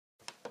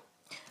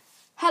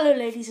Hello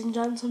ladies and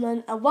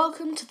gentlemen, and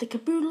welcome to the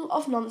Caboodle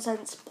of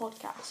Nonsense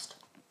podcast.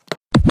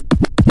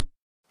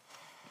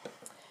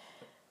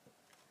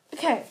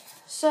 Okay,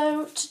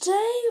 so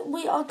today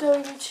we are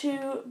going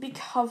to be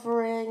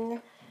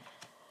covering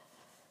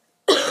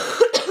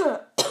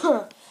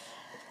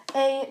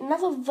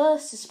another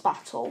versus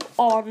battle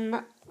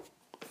on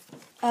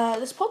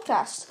this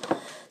podcast.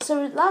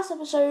 So last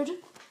episode,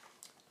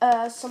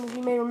 some of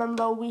you may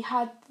remember, we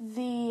had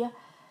the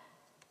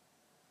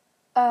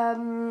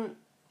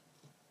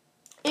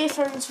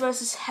earphones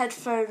versus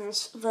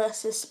headphones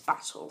versus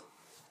battle.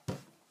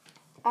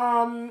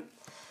 And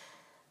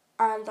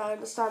I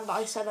understand that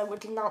I said I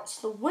would announce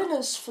the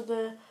winners for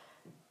the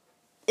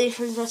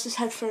earphones versus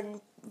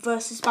headphone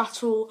versus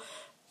battle,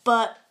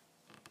 but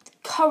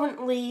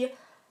currently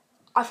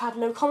I've had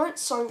no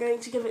comments, so I'm going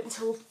to give it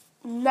until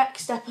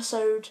next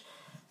episode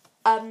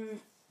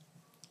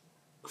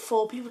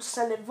for people to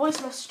send in voice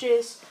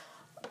messages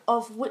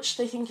of which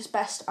they think is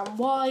best and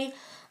why.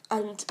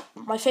 And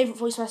my favourite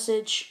voice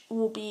message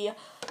will be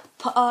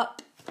put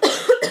up,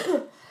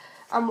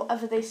 and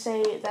whatever they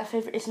say their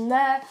favourite is in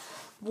there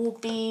will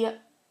be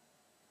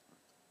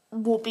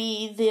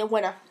the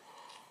winner.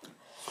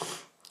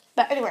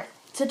 But anyway,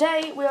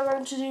 today we are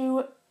going to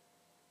do,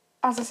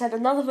 as I said,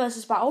 another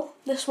versus battle.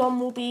 This one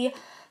will be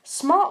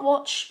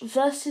smartwatch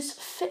versus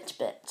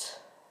Fitbit.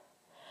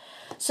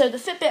 So the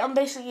Fitbit I'm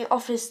basing it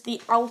off is the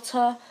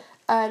Alta,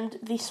 and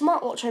the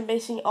smartwatch I'm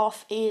basing it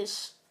off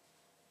is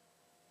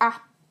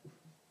Apple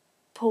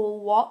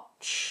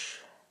Watch.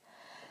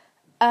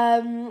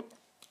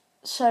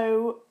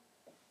 So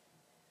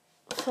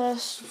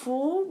first of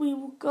all, we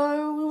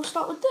will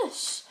start with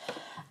this.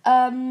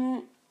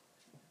 So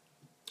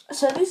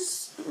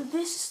this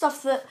is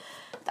stuff that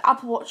the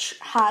Apple Watch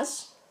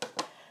has: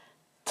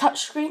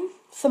 touchscreen,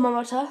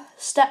 thermometer,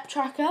 step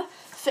tracker,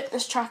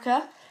 fitness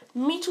tracker,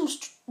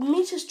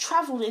 meters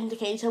travelled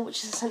indicator,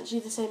 which is essentially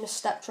the same as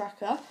step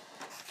tracker,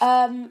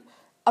 a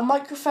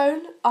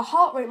microphone, a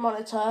heart rate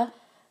monitor.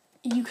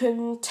 You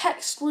can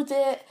text with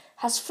it,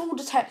 has fall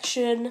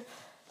detection,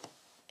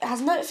 it has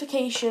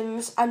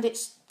notifications, and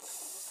it's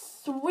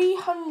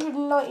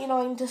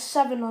 $399 to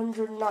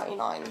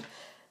 $799.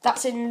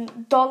 That's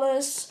in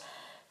dollars,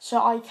 so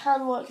I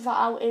can work that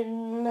out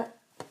in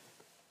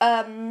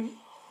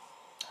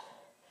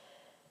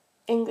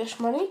English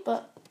money,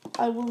 but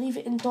I will leave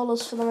it in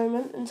dollars for the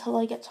moment until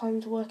I get time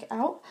to work it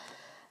out.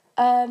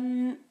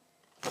 And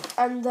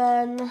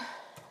then,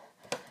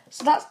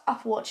 so that's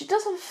Apple Watch. It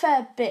does have a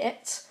fair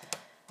bit.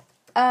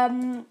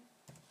 And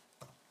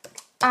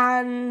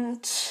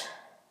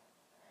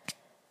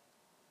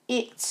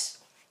it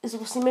is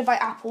obviously made by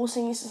Apple,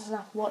 so this is an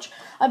Apple Watch.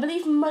 I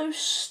believe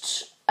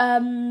most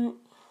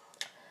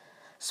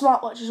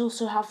smartwatches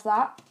also have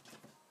that.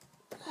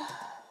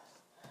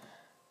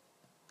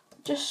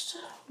 Just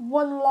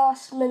one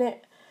last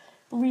minute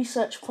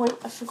research point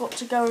I forgot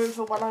to go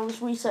over when I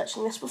was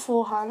researching this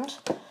beforehand.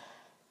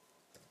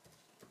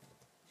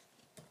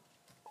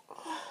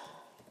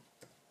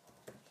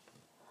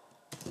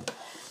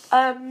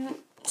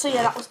 So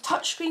yeah, that was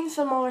touchscreen,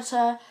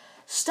 thermometer,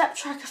 step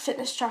tracker,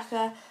 fitness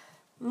tracker,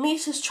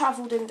 meters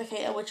travelled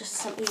indicator, which is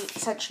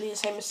essentially the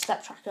same as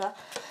step tracker,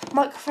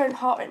 microphone,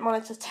 heart rate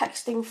monitor,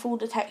 texting, fall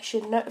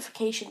detection,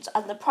 notifications,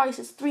 and the price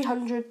is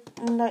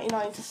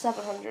 $399 to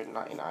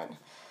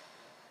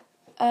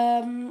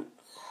 $799.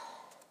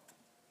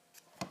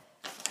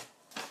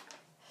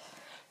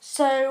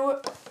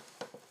 So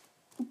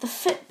the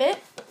Fitbit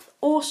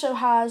also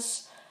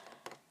has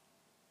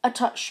a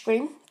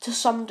touchscreen to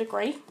some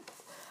degree,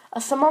 a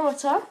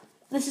thermometer.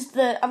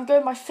 I'm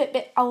going by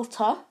Fitbit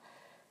Alta,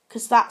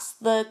 because that's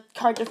the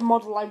kind of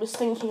model I was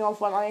thinking of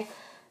when I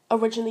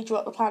originally drew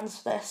up the plans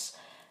for this.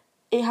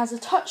 It has a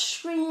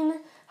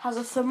touchscreen, has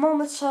a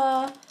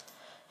thermometer,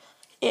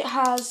 it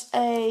has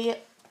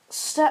a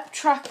step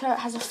tracker, it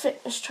has a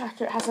fitness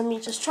tracker, it has a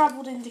meters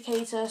travelled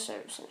indicator, so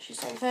essentially the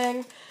same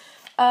thing.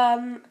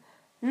 No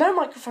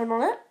microphone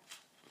on it.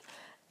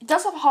 It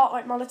does have a heart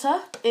rate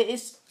monitor. It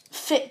is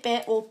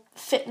Fitbit or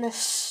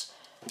fitness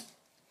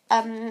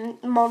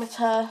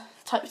monitor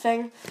type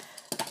thing.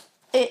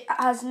 It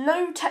has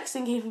no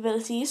texting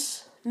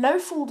capabilities, no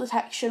fall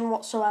detection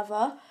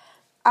whatsoever,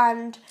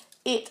 and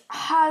it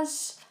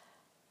has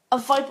a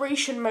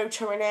vibration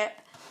motor in it,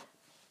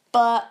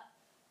 but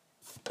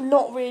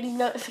not really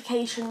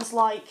notifications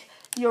like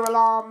your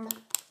alarm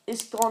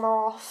is gone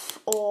off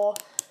or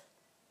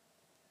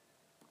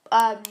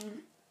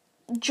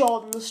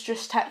John's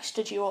just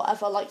texted you or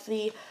whatever, like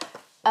the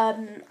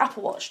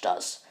Apple Watch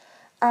does.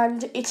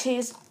 And it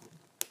is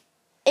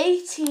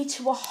 $80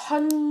 to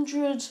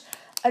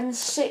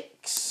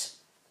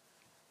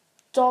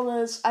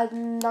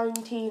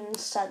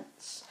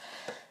 $106.19.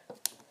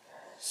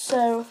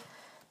 So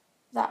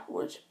that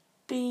would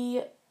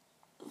be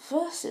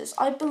versus.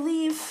 I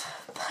believe,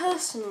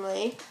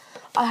 personally,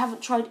 I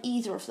haven't tried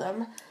either of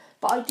them,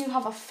 but I do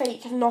have a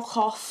fake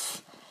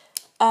knockoff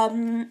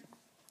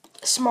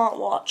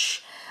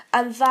smartwatch,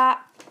 and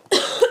that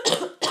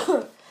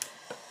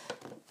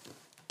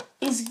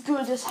is is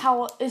good as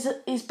how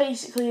is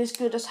basically as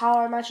good as how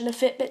I imagine a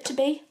Fitbit to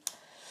be.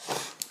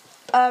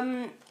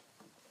 I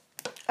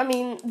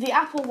mean, the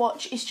Apple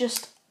Watch is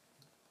just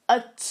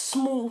a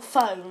small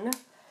phone,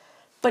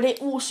 but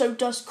it also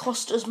does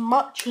cost as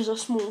much as a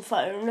small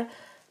phone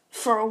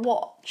for a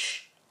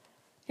watch.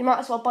 You might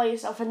as well buy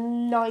yourself a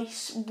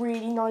nice,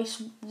 really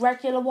nice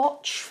regular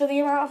watch for the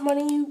amount of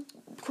money you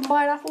can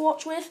buy an Apple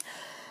Watch with.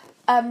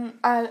 And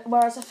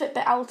whereas a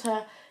Fitbit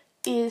Alta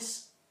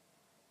is,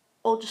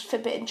 or just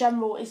Fitbit in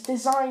general, is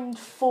designed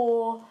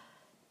for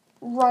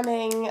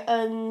running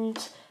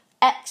and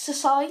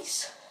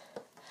exercise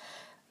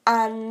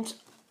and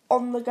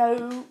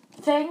on-the-go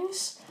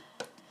things.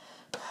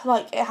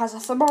 Like, it has a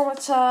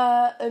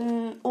thermometer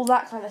and all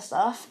that kind of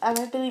stuff, and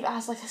I believe it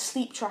has like a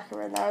sleep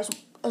tracker in there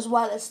as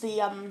well as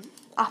the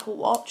Apple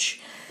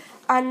Watch.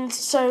 And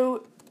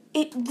so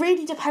it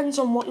really depends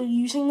on what you're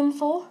using them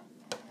for.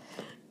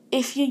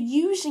 If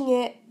you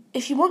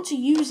want to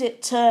use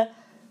it to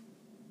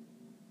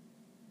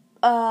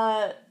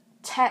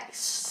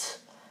text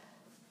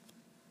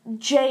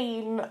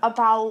Jane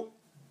about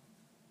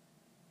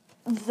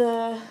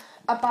the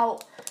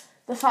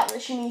fact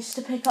that she needs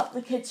to pick up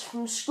the kids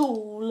from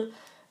school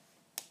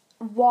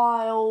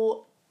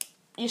while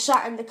you're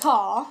sat in the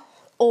car,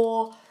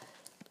 or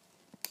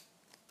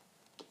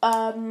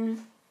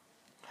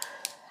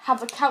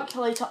have a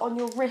calculator on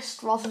your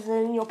wrist rather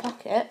than in your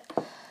pocket,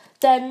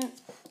 then,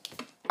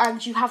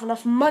 and you have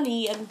enough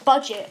money and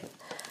budget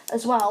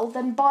as well,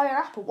 then buy an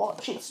Apple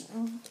Watch. It's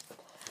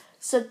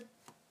a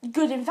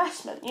good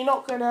investment.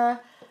 You're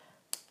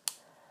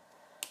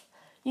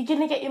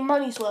gonna get your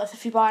money's worth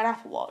if you buy an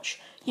Apple Watch.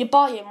 You're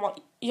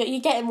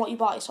getting what you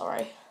buy.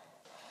 Sorry.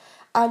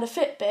 And a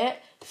Fitbit,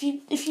 if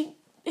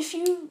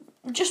you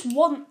just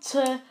want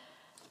to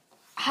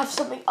have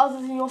something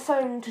other than your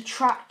phone to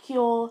track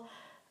your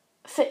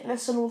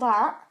fitness and all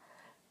that,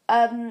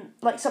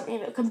 like something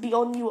that can be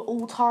on you at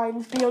all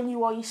times, be on you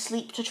while you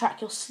sleep to track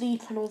your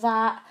sleep and all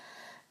that,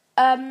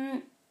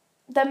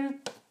 then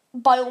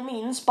by all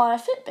means buy a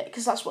Fitbit,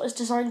 because that's what it's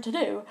designed to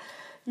do.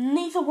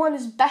 Neither one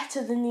is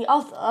better than the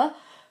other.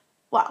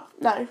 Well,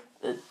 no,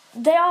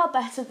 they are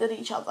better than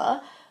each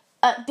other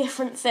at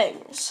different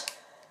things.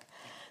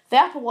 The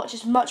Apple Watch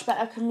is much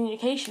better at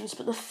communications,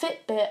 but the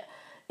Fitbit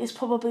is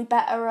probably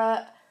better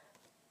at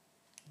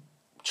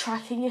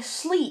tracking your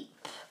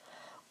sleep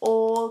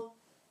or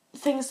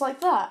things like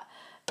that.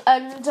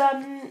 And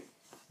the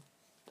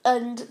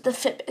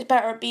Fitbit is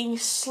better at being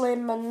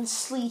slim and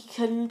sleek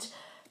and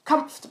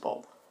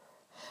comfortable.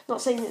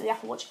 Not saying that the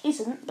Apple Watch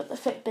isn't, but the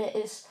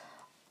Fitbit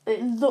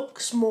it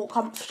looks more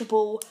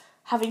comfortable,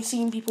 having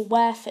seen people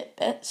wear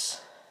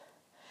Fitbits.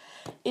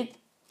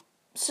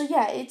 So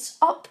yeah, it's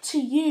up to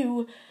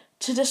you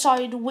to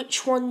decide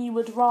which one you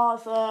would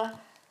rather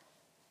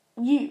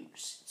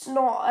use. It's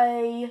not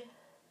a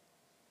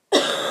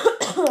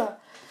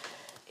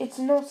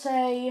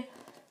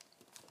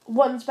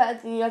one's better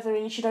than the other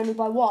and you should only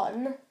buy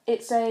one.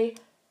 It's a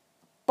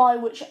buy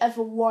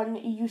whichever one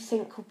you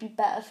think would be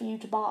better for you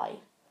to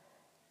buy.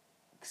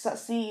 Because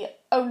that's the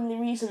only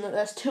reason that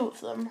there's two of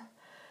them.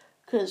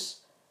 Because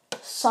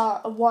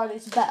one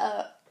is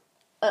better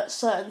at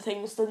certain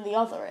things than the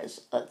other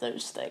is at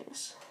those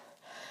things.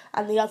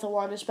 And the other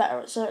one is better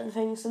at certain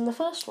things than the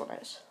first one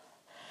is.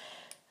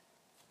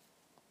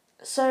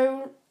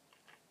 So,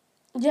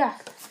 yeah,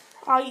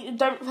 I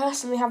don't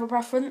personally have a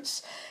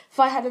preference. If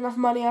I had enough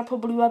money, I'd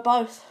probably wear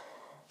both.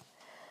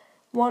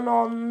 One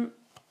on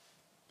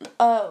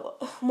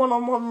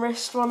one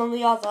wrist, one on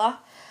the other,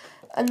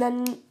 and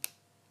then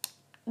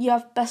you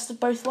have best of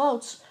both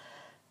worlds.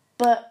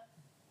 But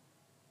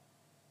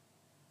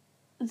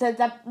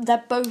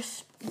they're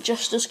both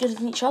just as good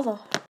as each other.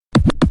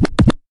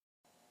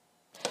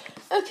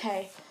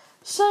 Okay,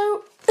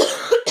 so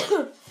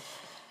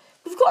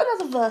we've got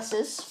another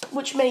versus,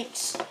 which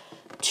makes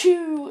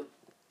 2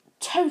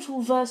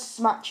 total versus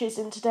matches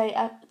in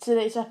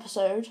today's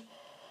episode.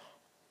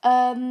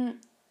 And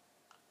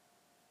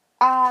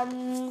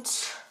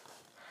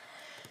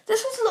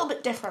this one's a little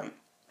bit different.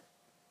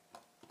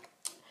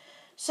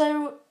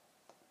 So,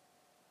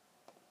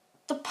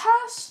 the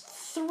past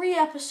 3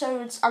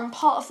 episodes and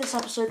part of this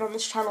episode on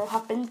this channel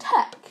have been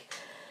tech.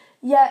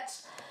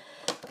 Yet,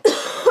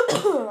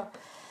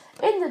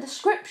 in the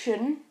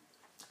description,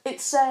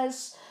 it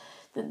says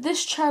that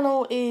this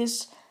channel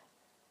is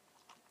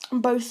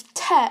both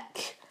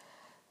tech,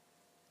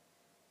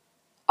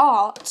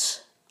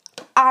 art,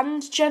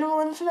 and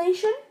general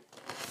information.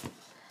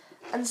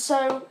 And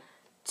so,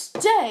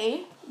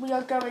 today, we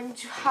are going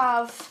to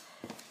have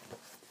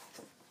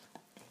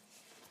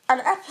an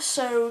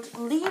episode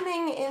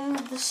leaning in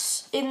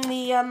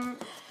the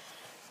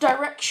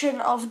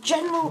direction of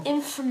general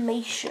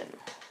information.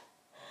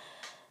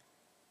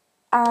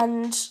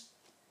 And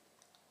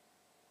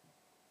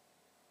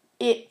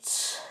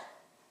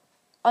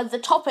the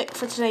topic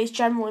for today's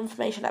general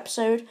information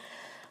episode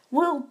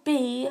will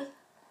be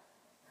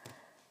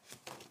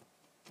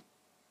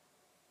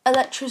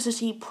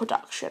electricity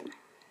production.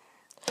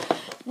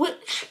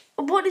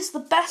 What is the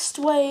best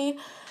way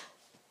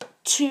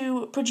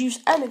to produce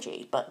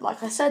energy. But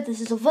like I said, this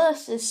is a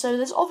versus, so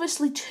there's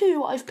obviously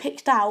two I've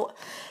picked out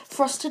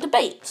for us to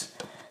debate.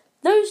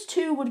 Those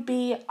two would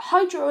be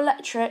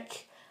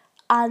hydroelectric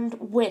and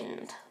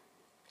wind.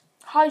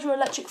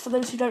 Hydroelectric, for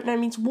those who don't know,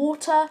 means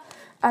water,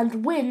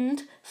 and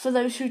wind, for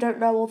those who don't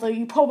know, although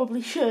you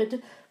probably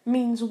should,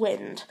 means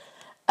wind.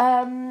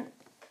 Then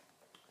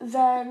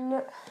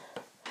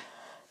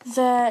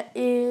there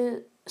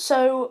is...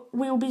 So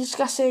we'll be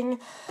discussing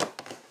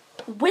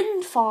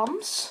wind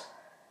farms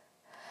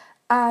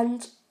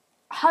and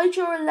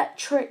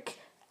hydroelectric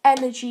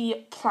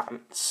energy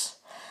plants,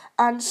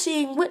 and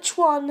seeing which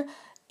one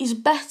is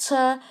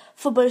better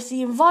for both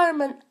the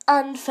environment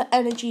and for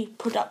energy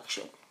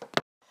production.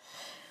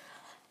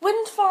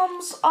 Wind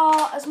farms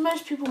are, as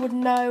most people would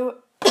know,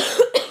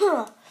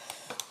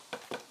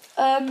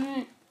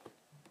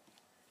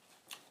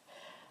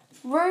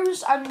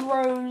 rows and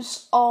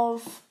rows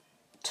of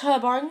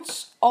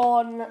turbines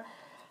on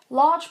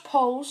large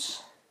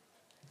poles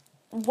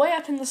way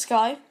up in the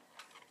sky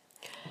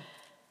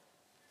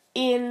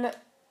in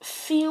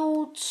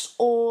fields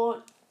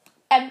or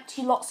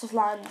empty lots of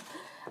land,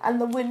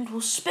 and the wind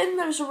will spin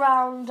those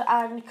around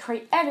and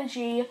create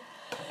energy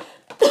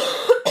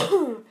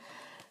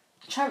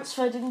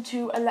transferred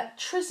into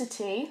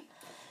electricity.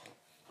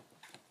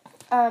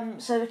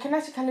 So the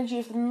kinetic energy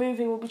of the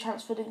moving will be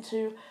transferred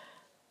into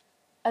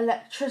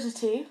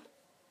electricity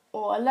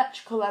or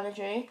electrical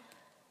energy.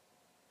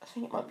 I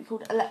think it might be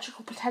called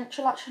electrical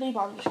potential actually,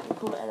 but I'm just going to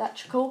call it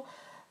electrical.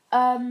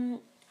 And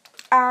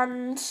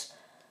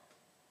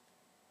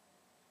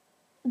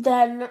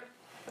then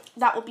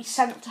that will be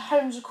sent to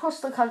homes across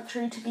the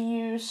country to be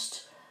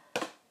used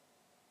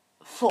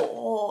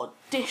for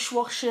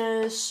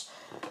dishwashers,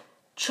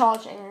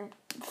 charging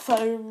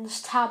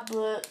phones,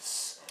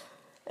 tablets.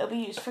 It'll be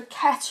used for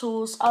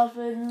kettles,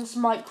 ovens,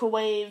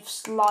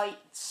 microwaves,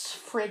 lights,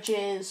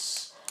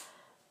 fridges,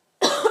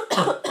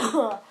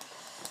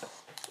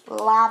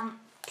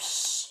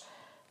 lamps,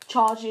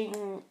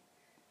 charging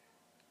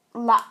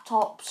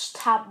laptops,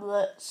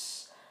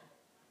 tablets,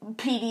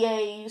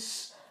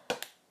 PDAs,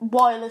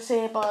 wireless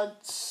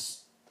earbuds,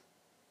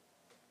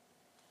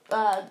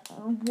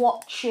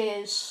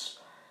 watches,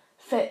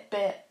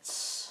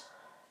 Fitbits,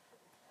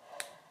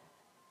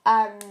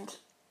 and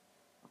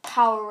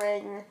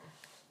powering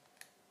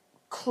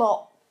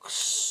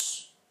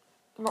clocks.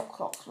 Not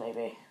clocks,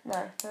 maybe.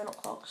 No, they're not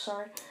clocks,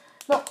 sorry.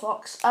 Not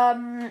clocks.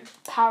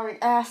 Powering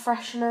air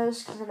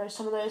fresheners, because I know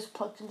some of those are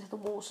plugged into the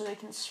wall so they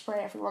can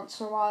spray every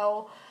once in a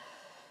while.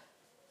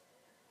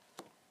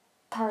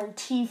 Powering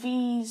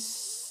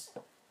TVs,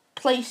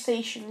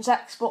 PlayStations,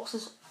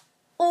 Xboxes,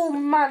 all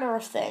manner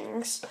of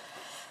things.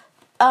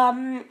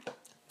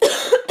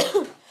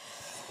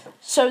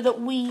 So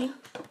that we,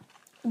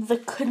 the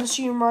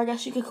consumer, I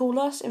guess you could call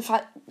us, in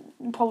fact,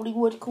 you probably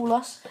would call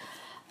us,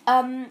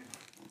 can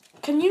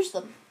use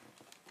them.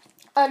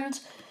 And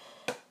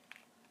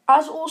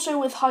as also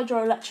with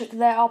hydroelectric,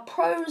 there are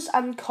pros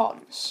and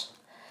cons.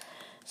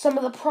 Some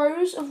of the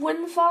pros of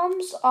wind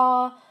farms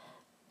are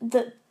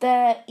that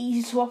they're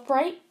easy to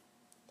operate.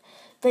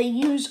 They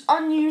use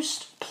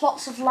unused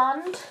plots of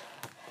land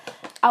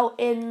out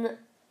in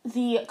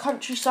the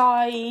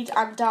countryside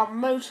and down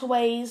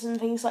motorways and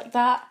things like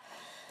that.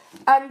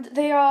 And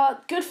they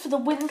are good for the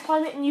wind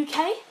climate in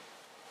UK.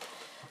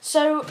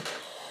 So,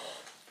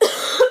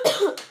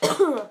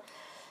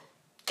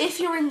 if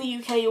you're in the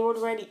UK, you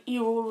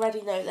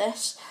already know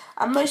this,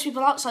 and most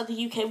people outside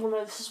the UK will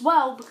know this as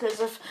well because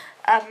of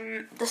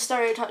the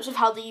stereotypes of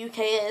how the UK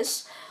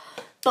is.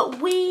 But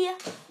we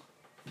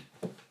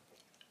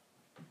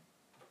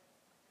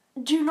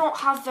do not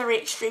have very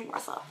extreme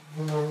weather.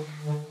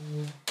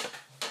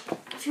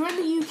 If you're in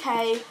the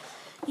UK,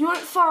 you won't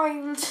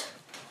find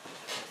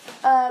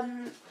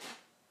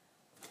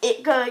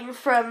it going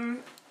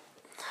from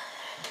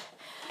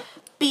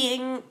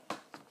being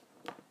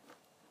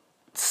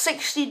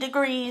 60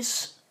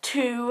 degrees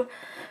to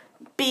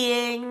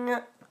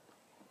being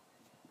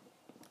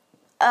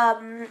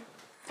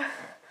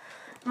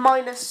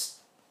minus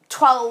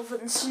 12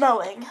 and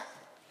snowing.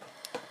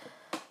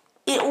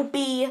 It will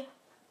be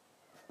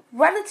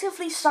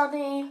relatively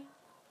sunny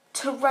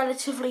to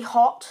relatively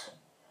hot,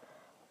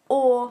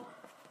 or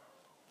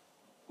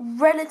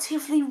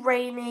relatively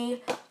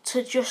rainy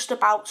to just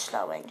about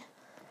snowing.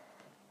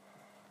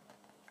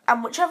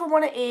 And whichever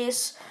one it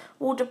is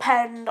will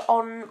depend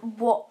on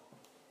what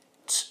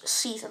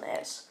season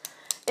it is.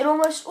 In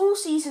almost all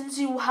seasons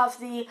you will have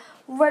the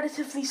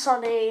relatively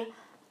sunny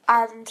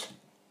and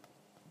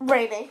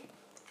rainy.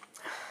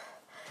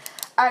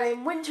 And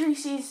in wintry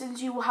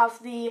seasons you'll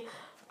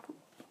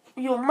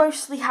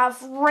mostly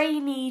have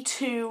rainy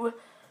to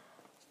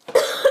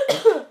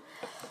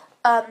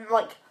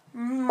like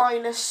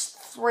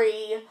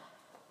 -3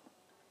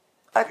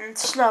 and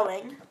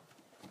snowing.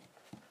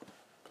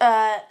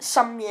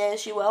 Some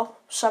years you will,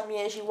 some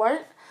years you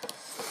won't.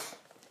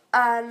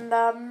 And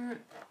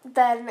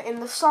then in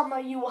the summer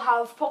you will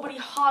have probably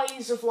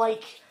highs of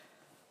like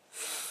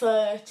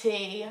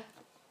 30,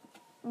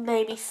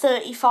 maybe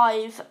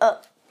 35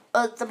 at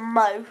the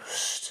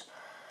most.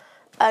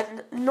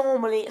 and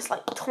normally it's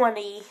like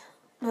 20,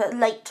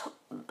 late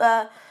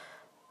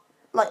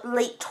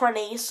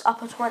 20s,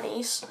 upper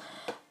 20s,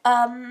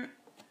 and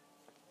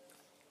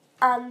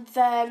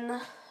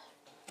then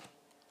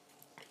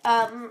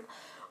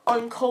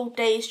on cold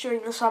days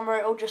during the summer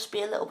it'll just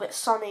be a little bit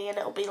sunny and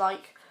it'll be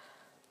like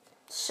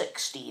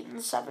 16,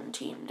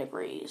 17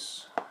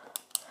 degrees.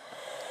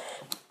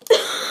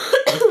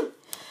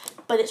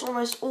 But it's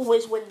almost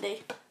always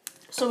windy.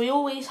 So we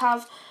always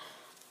have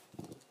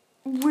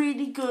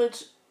really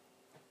good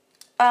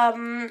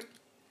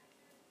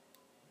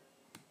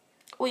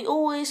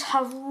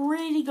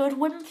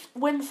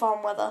wind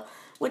farm weather,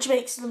 which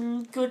makes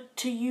them good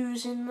to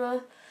use in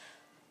the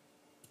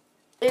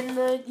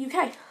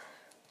UK.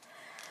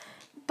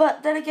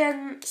 But then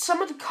again,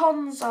 some of the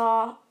cons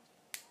are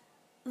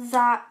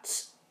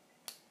that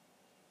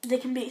they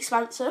can be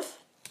expensive.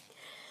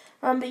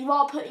 But you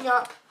are putting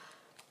up,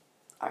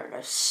 I don't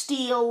know,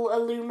 steel,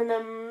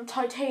 aluminum,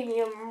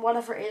 titanium,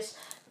 whatever it is,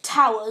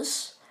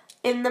 towers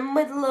in the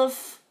middle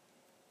of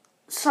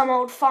some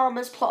old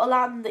farmer's plot of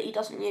land that he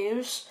doesn't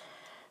use.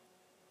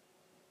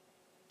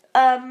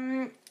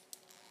 And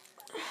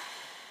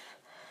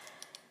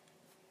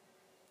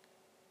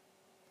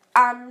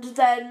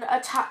then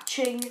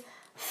attaching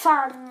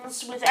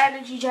fans with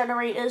energy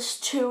generators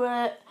to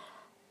it,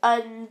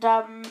 and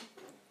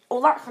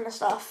all that kind of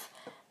stuff.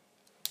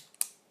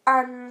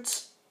 And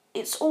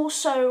it's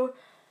also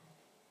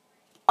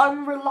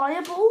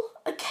unreliable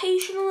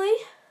occasionally,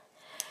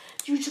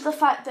 due to the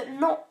fact that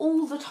not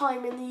all the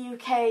time in the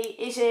UK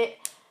is it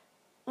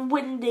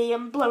windy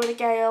and blowing a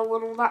gale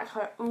and all that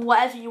kind of,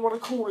 whatever you want to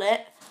call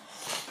it.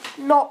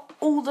 Not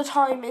all the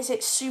time is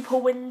it super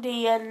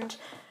windy and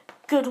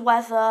good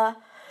weather.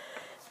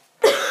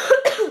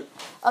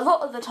 A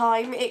lot of the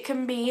time it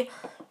can be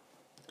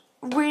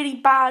really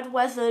bad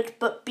weathered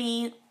but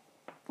be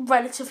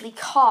relatively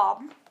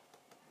calm,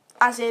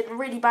 as in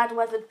really bad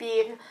weathered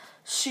being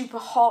super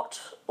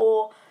hot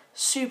or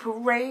super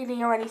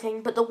rainy or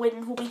anything, but the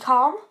wind will be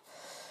calm.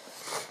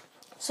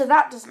 So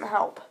that doesn't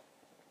help.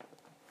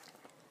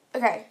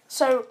 Okay,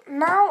 so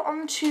now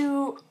on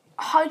to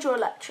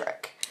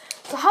hydroelectric.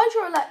 The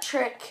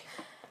hydroelectric,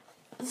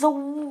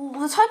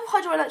 the type of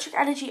hydroelectric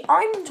energy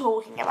I'm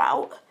talking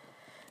about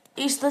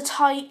is the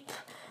type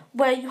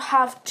where you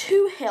have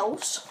one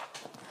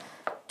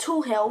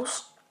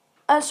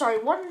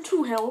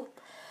tall hill,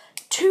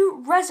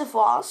 two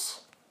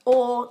reservoirs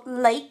or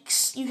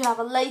lakes. You can have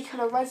a lake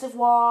and a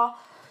reservoir.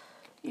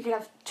 You can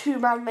have two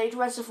man-made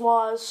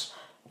reservoirs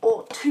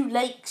or two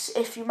lakes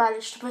if you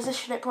manage to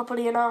position it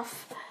properly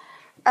enough.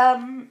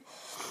 And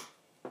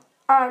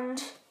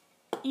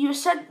you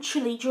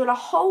essentially drill a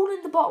hole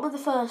in the bottom of the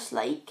first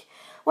lake.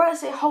 When I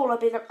say hole,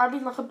 I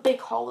mean like a big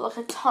hole, like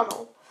a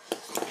tunnel,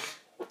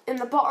 in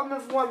the bottom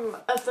of one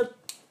of the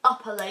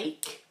upper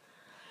lake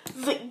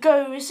that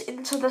goes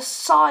into the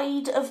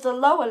side of the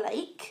lower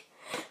lake.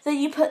 Then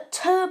you put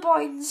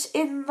turbines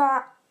in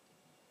that.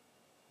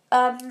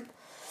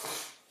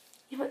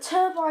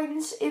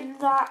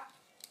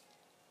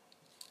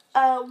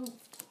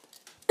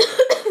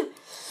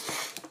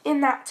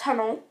 In that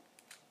tunnel.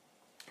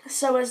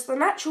 So as the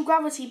natural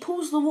gravity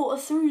pulls the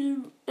water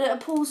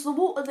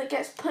that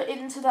gets put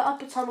into the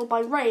upper tunnel by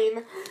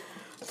rain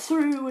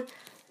through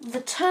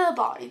the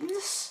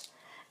turbines,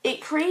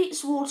 it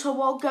creates water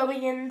while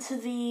going into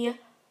the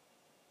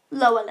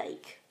lower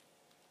lake.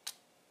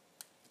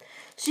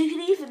 So you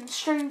can even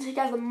string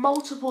together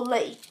multiple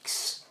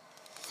lakes,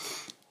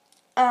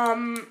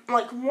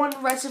 like one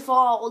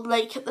reservoir or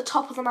lake at the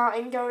top of the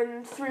mountain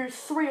going through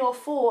 3 or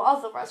 4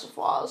 other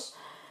reservoirs,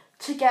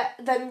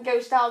 then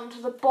goes down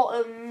to the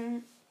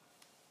bottom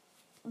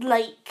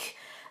lake,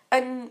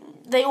 and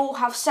they all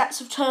have sets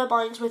of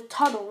turbines with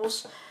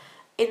tunnels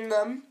in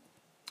them.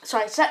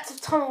 Sets of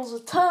tunnels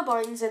with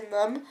turbines in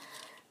them,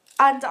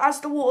 and as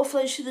the water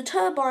flows through the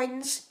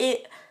turbines,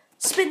 it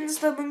spins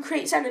them and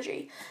creates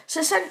energy. So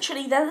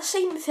essentially they're the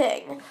same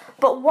thing,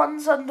 but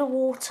one's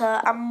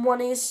underwater and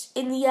one is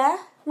in the air,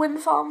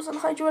 wind farms and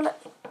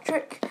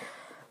hydroelectric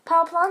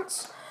power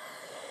plants.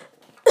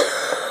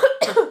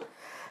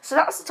 So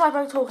that's the type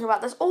I'm talking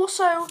about. There's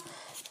also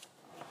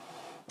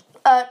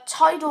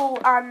tidal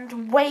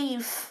and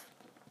wave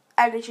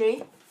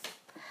energy.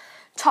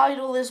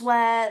 Tidal is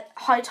where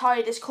high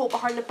tide is caught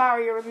behind a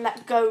barrier and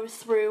let go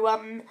through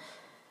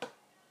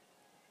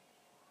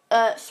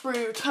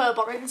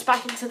turbines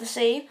back into the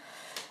sea.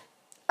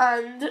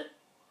 And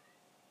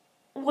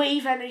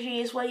wave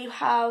energy is where you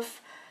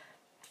have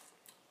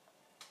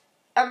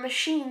a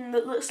machine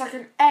that looks like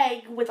an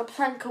egg with a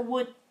plank of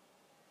wood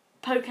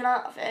poking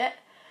out of it.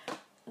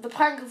 The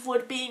plank of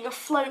wood being a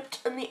float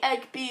and the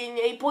egg being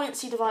a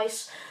buoyancy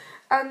device.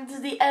 And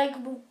the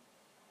egg-looking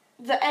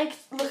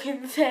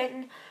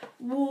thing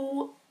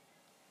will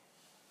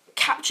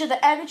capture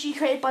the energy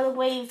created by the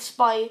waves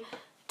by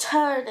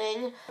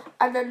turning,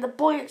 and then the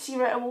buoyancy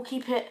motor will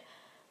keep it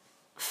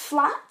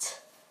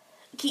flat,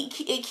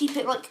 keep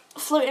it like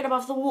floating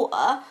above the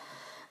water.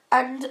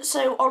 And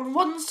so on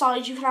one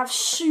side you can have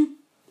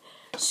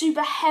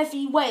super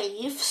heavy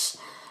waves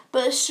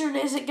but as soon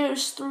as it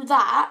goes through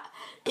that,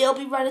 it'll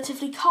be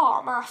relatively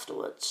calm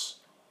afterwards.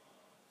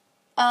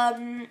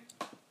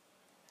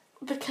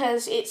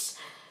 Because it's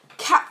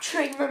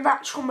capturing the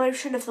natural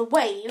motion of the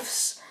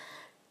waves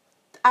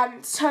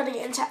and turning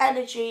it into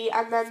energy,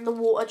 and then the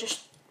water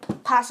just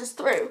passes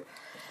through.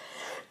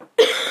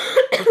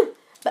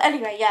 But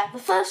anyway, yeah, the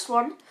first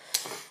one,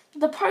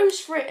 the pros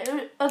for it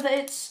are that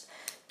it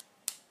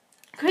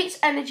creates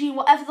energy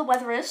whatever the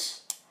weather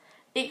is.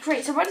 It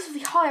creates a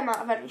relatively high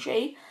amount of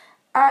energy,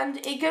 and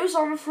it goes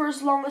on for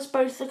as long as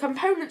both the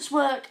components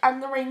work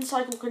and the rain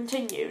cycle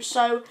continues.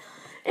 So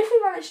if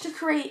we manage to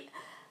create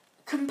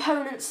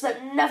components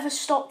that never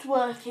stopped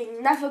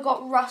working, never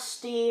got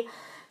rusty,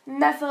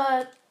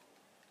 never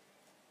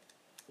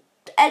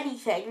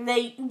anything,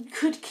 they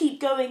could keep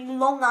going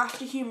long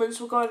after humans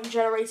were gone and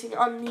generating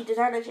unneeded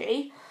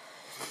energy,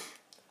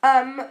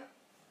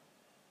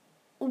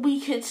 we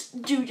could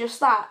do just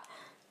that.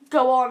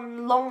 Go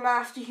on long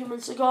after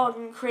humans are gone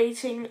and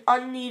creating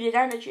unneeded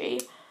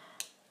energy,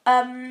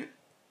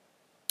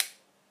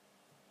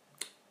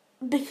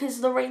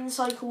 because the rain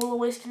cycle will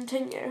always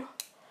continue.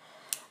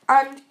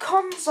 And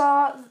cons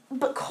are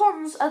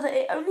that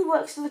it only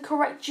works in the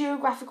correct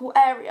geographical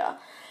area.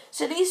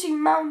 So it needs to be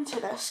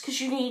mountainous,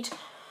 because you need...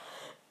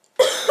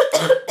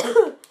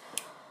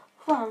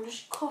 Wow, I'm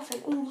just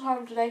coughing all the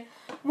time today.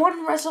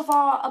 One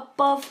reservoir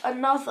above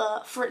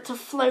another for it to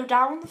flow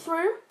down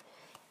through.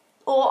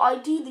 Or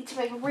ideally, to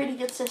make a really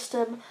good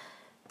system,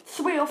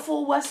 3 or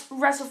 4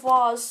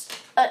 reservoirs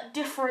at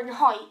differing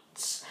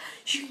heights.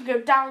 So you can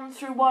go down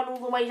through one all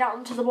the way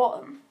down to the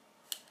bottom.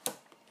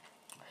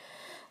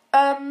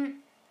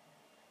 And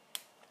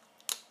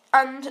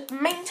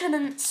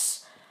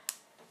maintenance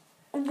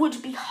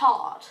would be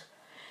hard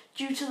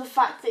due to the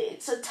fact that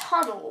it's a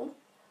tunnel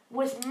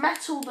with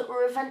metal that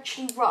will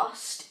eventually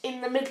rust in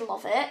the middle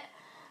of it,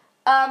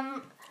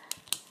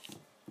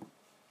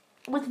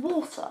 with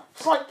water.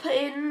 It's like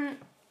putting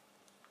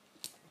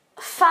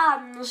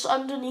fans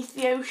underneath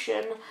the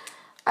ocean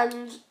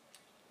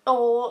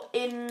or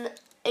in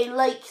a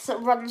lake that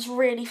runs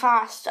really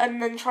fast,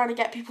 and then trying to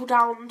get people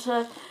down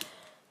to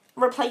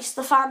replace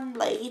the fan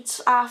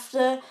blades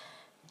after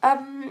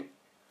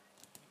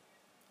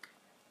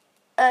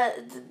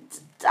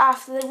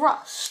they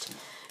rust.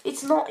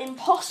 It's not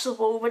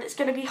impossible, but it's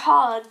going to be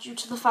hard due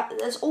to the fact that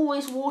there's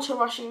always water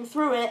rushing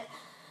through it,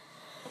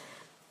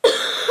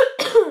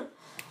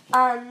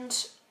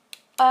 and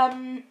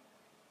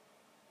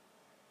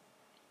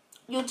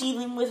you're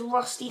dealing with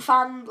rusty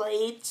fan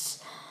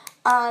blades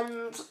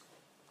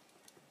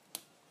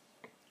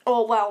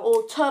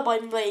or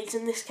turbine blades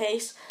in this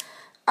case,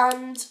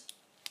 and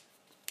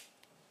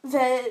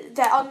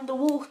they're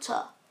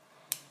underwater.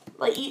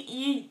 Like,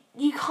 you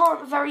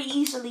can't very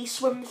easily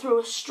swim through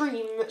a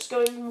stream that's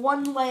going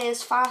one way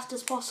as fast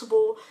as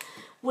possible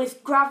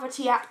with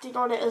gravity acting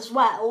on it as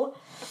well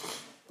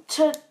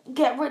to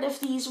get rid of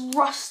these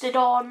rusted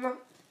on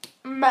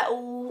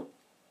metal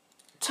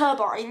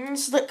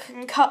turbines that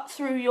can cut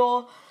through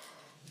your,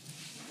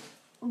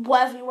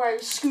 whether you're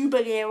wearing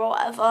scuba gear or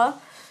whatever.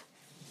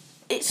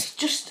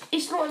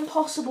 It's not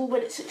impossible,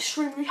 but it's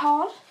extremely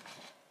hard.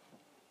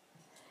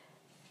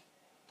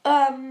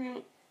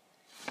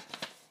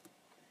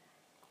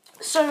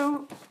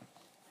 So,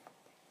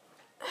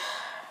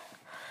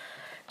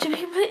 to be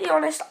completely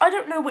honest, I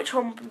don't know which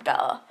one would be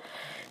better.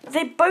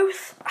 They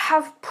both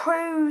have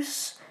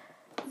pros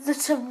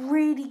that are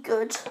really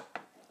good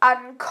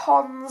and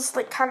cons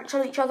that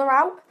cancel each other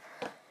out.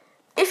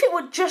 If it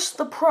were just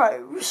the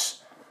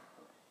pros,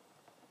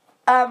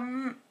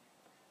 I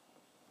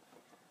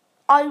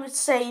would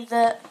say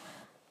that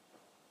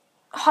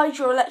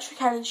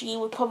hydroelectric energy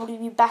would probably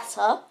be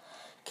better,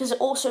 because it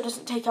also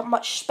doesn't take up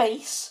much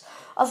space,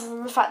 other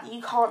than the fact that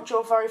you can't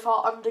drill very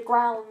far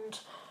underground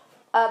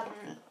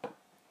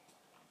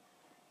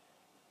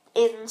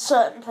in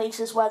certain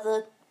places where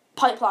the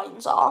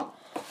pipelines are.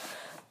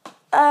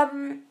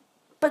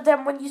 But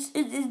then when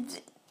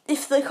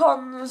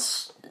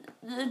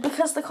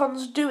because the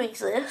cons do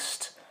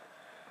exist,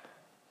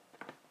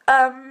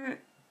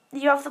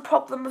 you have the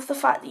problem of the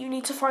fact that you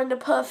need to find a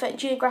perfect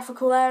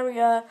geographical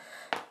area,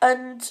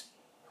 and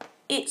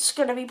it's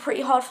going to be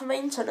pretty hard for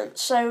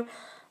maintenance. So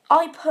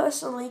I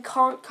personally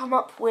can't come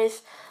up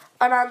with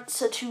an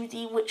answer to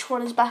the which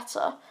one is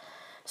better.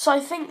 So I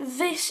think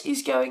this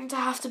is going to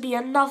have to be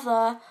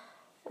another,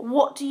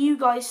 what do you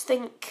guys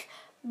think,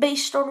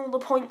 based on all the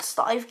points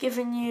that I've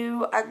given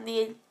you and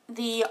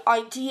the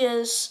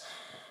ideas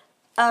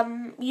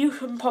you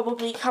can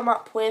probably come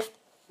up with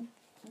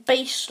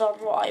based on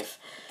what I've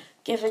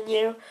given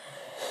you.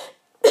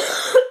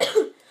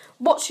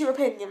 What's your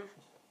opinion?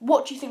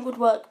 What do you think would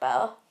work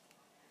better?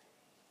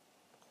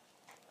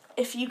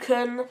 If you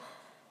can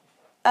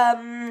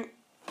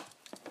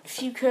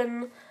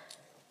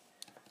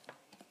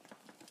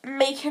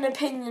make an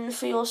opinion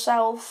for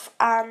yourself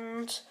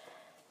and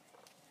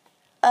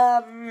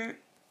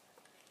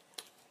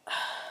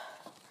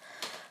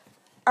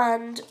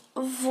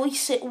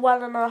voice it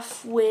well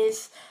enough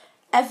with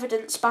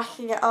evidence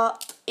backing it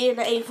up in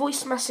a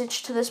voice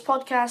message to this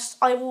podcast,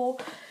 I will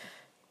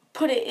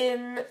put it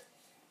in,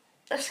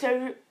 let's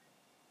go,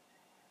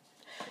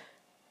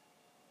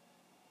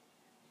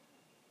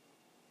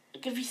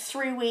 I'll give you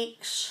 3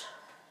 weeks,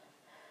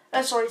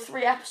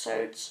 3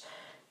 episodes.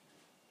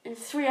 In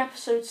 3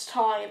 episodes'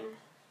 time,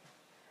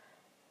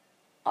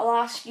 I'll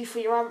ask you for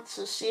your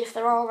answers, see if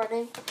there are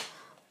any,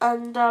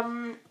 and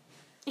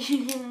if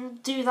you can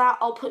do that,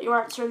 I'll put your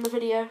answer in the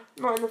video,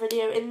 not in the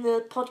video, in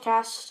the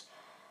podcast.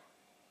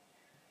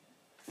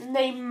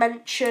 Name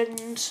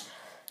mentioned,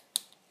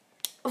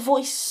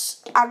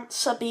 voice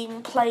answer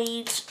being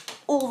played,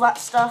 all that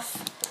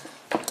stuff,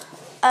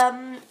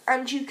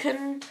 and you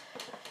can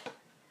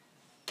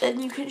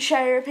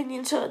share your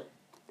opinion to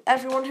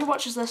everyone who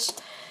watches this.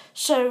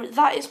 So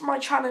that is my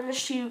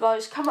challenge to you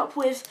guys. Come up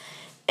with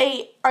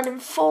an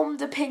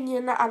informed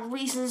opinion and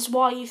reasons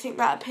why you think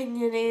that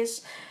opinion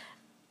is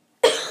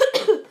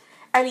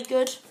any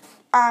good,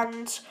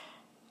 and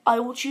I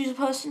will choose a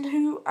person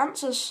who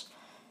answers.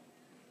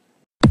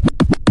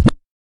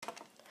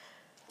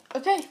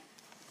 Okay.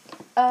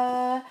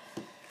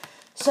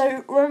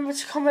 So remember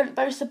to comment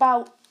both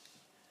about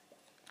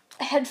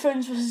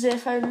headphones versus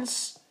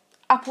earphones,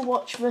 Apple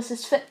Watch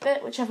versus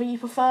Fitbit, whichever you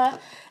prefer,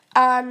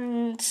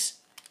 and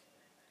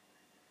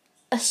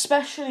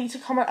especially to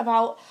comment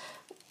about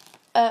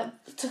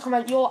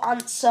your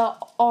answer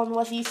on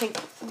whether you think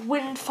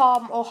wind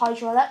farm or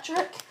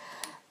hydroelectric,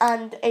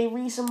 and a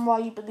reason why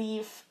you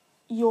believe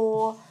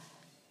your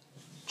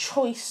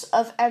choice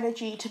of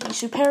energy to be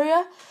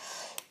superior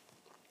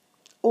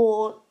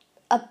or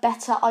a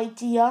better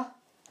idea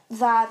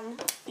than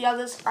the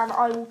others, and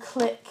I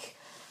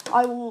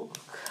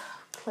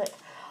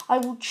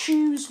will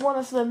choose one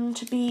of them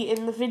to be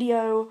in the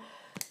video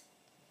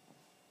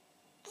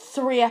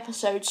 3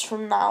 episodes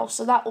from now.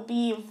 So that will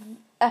be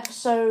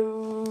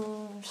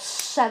episode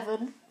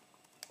 7.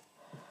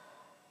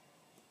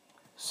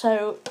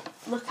 So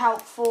look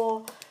out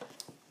for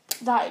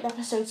that in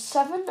episode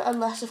 7,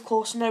 unless of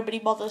course nobody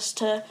bothers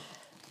to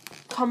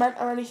comment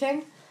or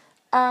anything.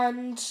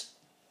 And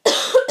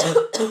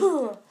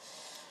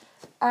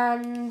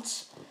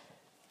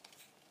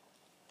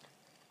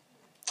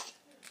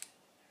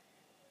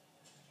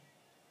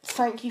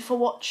thank you for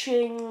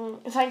watching.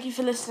 Thank you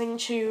for listening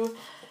to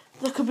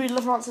the Caboodle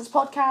of Nonsense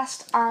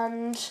podcast,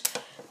 and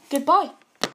goodbye.